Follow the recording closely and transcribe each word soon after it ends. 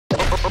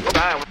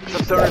Alright,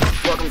 what's up,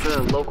 stoners? Welcome to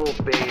the local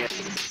band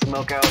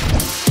Smokeout.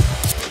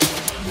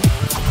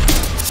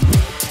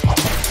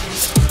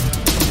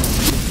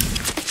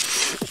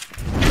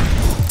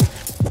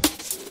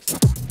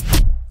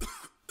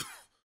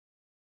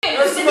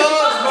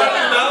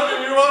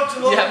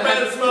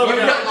 You've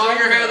got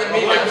longer hair than me.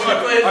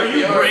 Are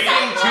you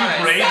braiding two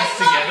braids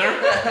together?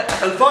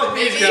 And fuck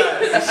these guys.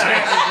 This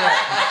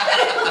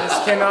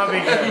cannot be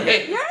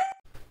good.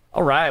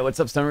 Alright, what's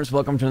up, stoners?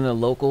 Welcome to the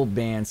local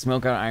band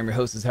Smokeout. I'm your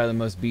host, Tyler the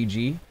Most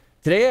BG.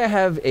 Today I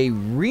have a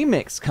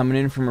remix coming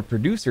in from a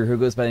producer who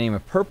goes by the name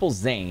of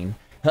PurpleZain.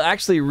 He'll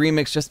actually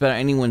remix just about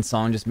anyone's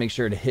song. Just make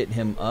sure to hit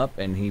him up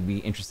and he'd be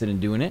interested in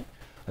doing it.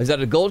 He's out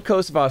of the Gold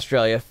Coast of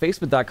Australia,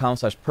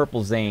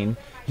 facebook.com/PurpleZain.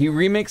 He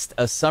remixed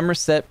a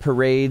Somerset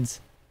Parade's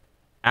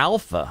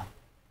Alpha.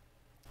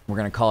 We're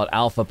going to call it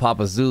Alpha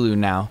Papa Zulu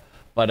now.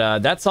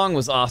 But that song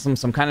was awesome,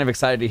 so I'm kind of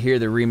excited to hear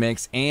the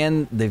remix.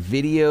 And the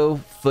video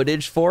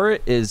footage for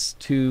it is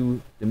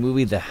to the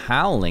movie The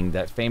Howling,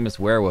 that famous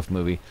werewolf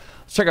movie.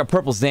 Let's check out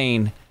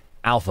PurpleZain,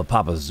 Alpha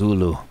Papa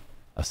Zulu,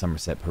 a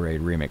Somerset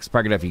Parade remix.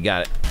 Park it up if you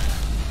got it.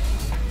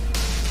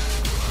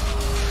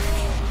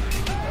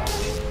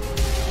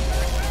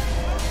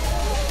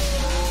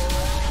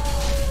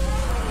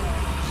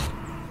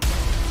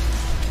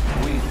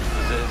 We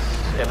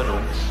possess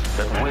evidence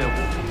that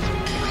werewolves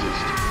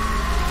exist.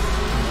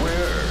 Where,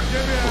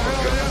 for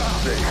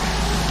God's sake,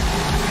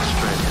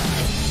 Australia?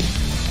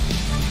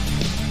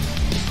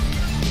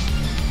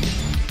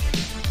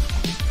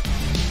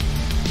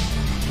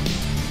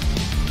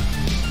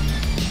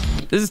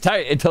 This is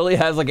tight. It totally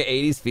has like an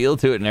 80s feel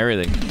to it and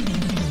everything.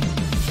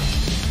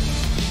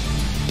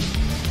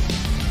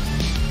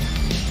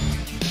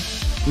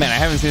 Man, I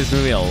haven't seen this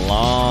movie in a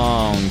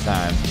long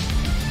time.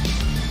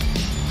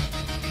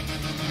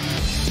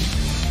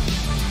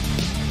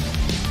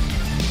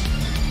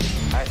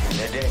 I think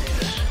they're dangerous.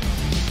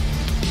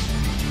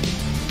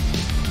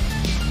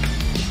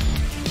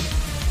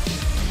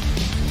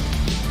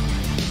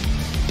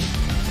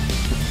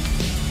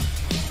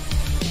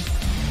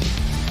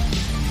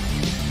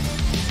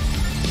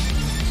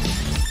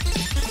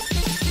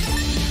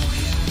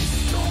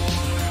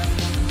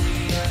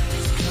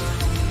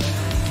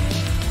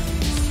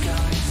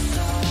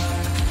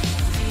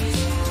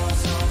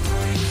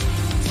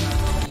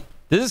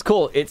 This is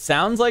cool. It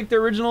sounds like the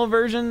original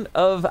version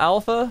of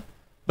Alpha,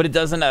 but it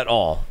doesn't at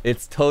all.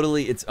 It's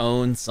totally its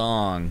own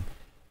song,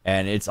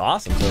 and it's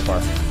awesome so far.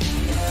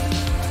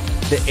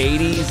 The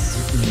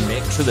 80s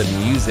mix of the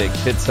music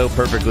fits so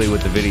perfectly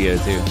with the video,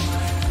 too.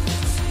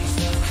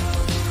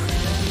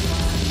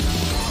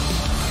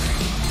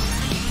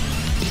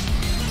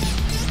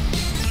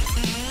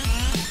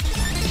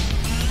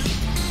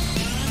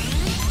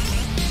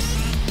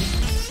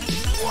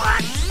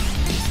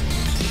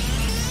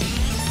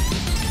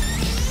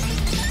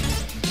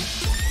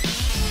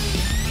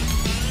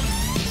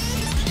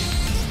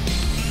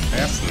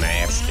 That's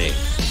nasty.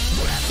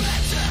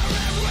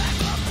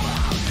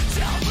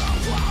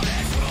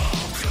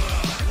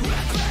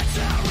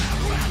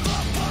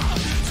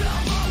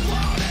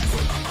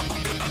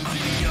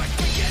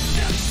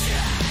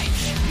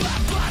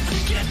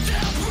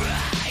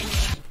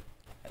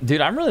 Dude,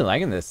 I'm really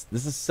liking this.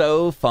 This is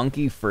so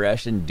funky,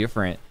 fresh, and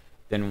different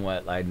than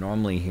what I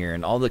normally hear.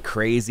 And all the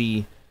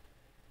crazy,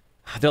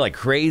 they're like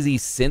crazy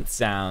synth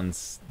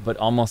sounds, but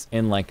almost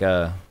in like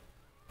a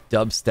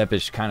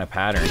dubstep-ish kind of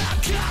pattern.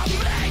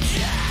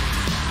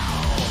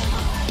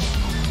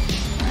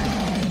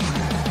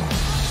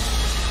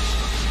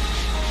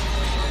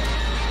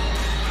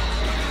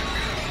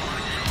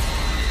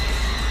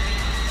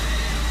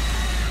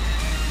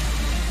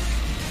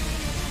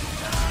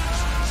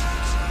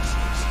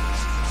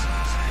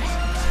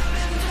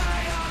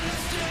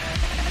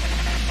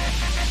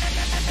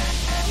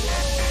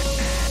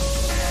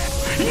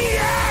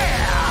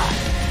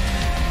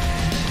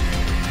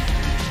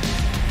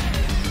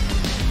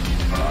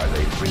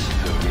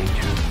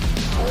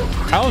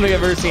 I don't think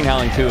I've ever seen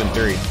Howling 2 and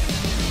 3.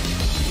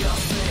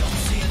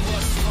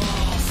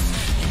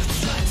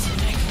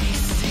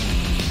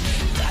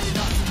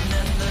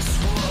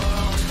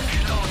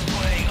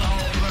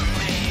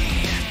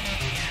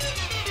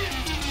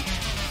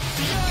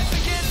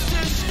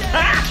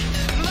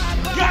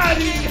 Got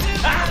him!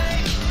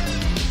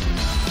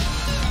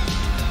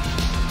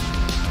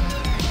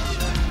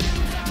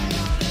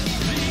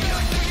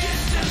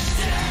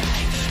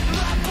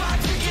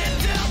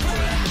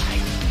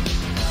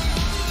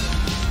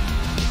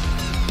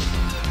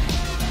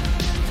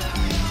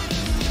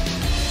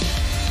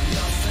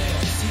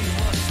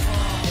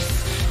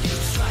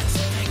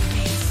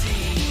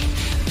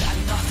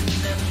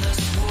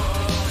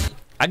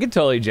 I could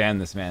totally jam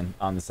this, man,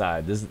 on the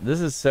side.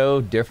 This is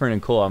so different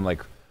and cool.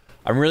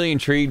 I'm really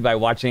intrigued by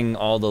watching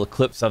all the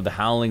clips of the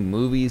Howling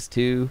movies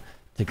too,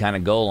 to kind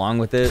of go along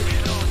with it.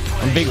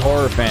 I'm a big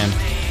horror fan.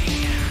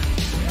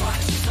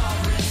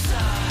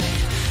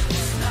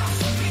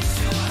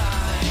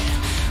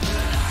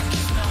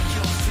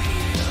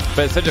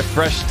 But it's such a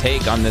fresh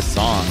take on this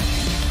song.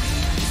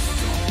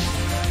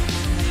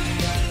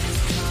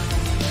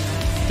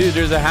 Dude,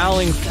 there's a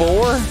Howling 4?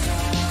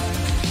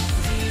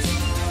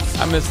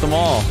 I missed them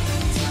all.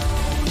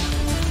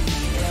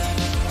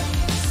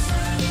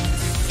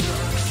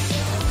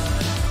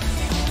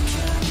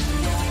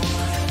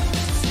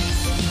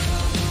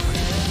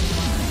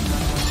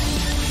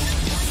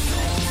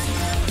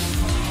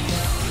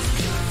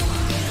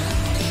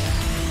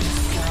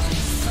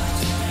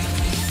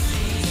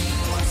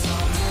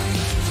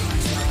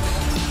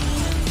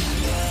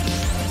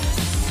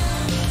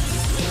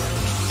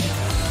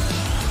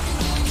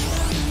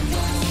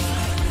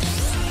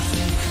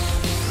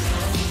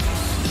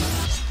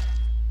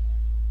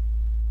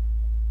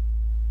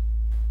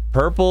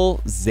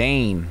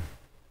 PurpleZain,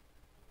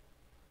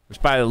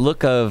 which by the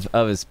look of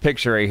his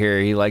picture right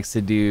here, he likes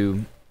to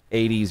do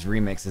 80s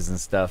remixes and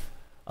stuff.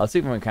 I'll see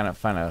if I can kind of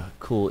find a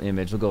cool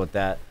image. We'll go with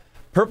that.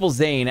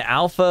 PurpleZain,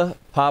 Alpha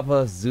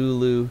Papa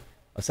Zulu,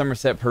 a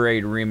Somerset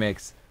Parade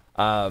remix.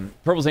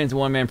 PurpleZain's a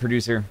one-man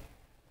producer.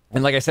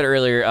 And like I said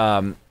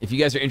earlier, if you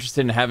guys are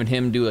interested in having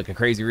him do like a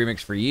crazy remix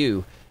for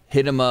you,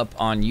 hit him up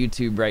on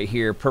YouTube right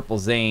here,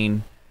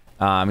 PurpleZain.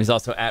 He's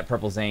also at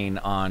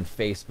PurpleZain on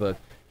Facebook.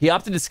 He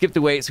opted to skip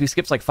the wait, so he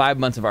skips like 5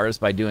 months of artists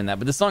by doing that.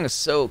 But this song is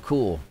so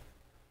cool.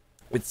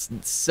 It's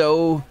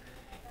so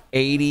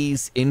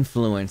 80s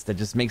influence that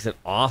just makes it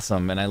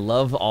awesome. And I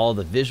love all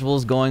the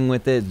visuals going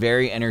with it.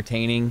 Very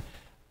entertaining.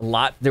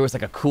 There was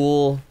like a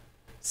cool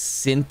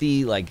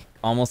synthy, like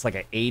almost like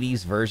an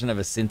 80s version of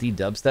a synthy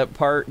dubstep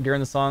part during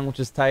the song, which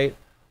is tight.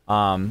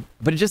 But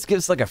it just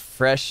gives like a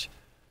fresh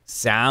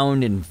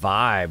sound and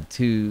vibe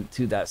to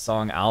that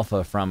song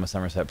Alpha from a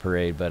Somerset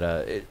Parade.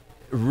 But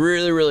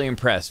really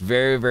impressed.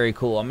 Very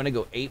cool. I'm gonna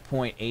go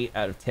 8.8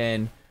 out of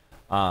 10.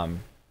 I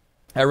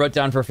wrote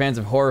down for fans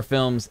of horror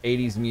films,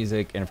 80s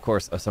music, and of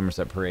course a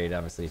Somerset Parade.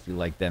 Obviously, if you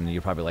like them, then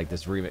you probably like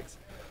this remix.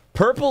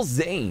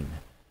 PurpleZain,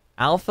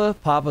 Alpha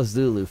Papa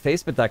Zulu,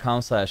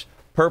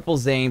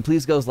 facebook.com/PurpleZain.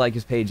 Please go like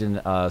his page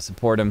and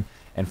support him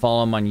and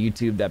follow him on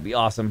YouTube. That'd be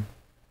awesome.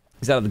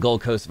 He's out of the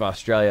Gold Coast of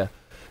Australia.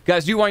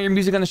 Guys, do you want your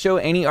music on the show?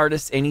 Any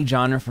artist, any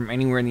genre from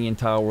anywhere in the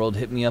entire world,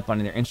 hit me up on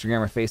either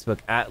Instagram or Facebook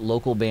at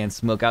local band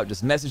Smokeout.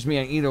 Just message me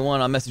on either one.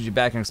 I'll message you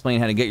back and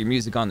explain how to get your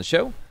music on the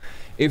show.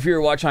 If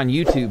you're watching on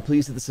YouTube,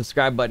 please hit the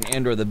subscribe button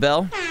and or the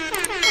bell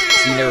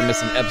so you never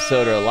miss an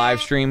episode or a live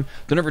stream.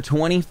 Done over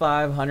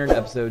 2,500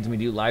 episodes, and we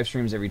do live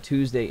streams every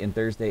Tuesday and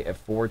Thursday at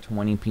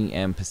 4:20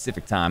 p.m.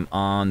 Pacific time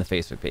on the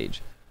Facebook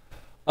page.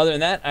 Other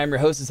than that, I'm your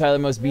host, Tyler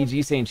Most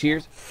BG, saying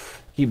cheers,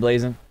 keep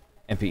blazing,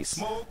 and peace.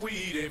 Smoke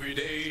weed every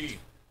day.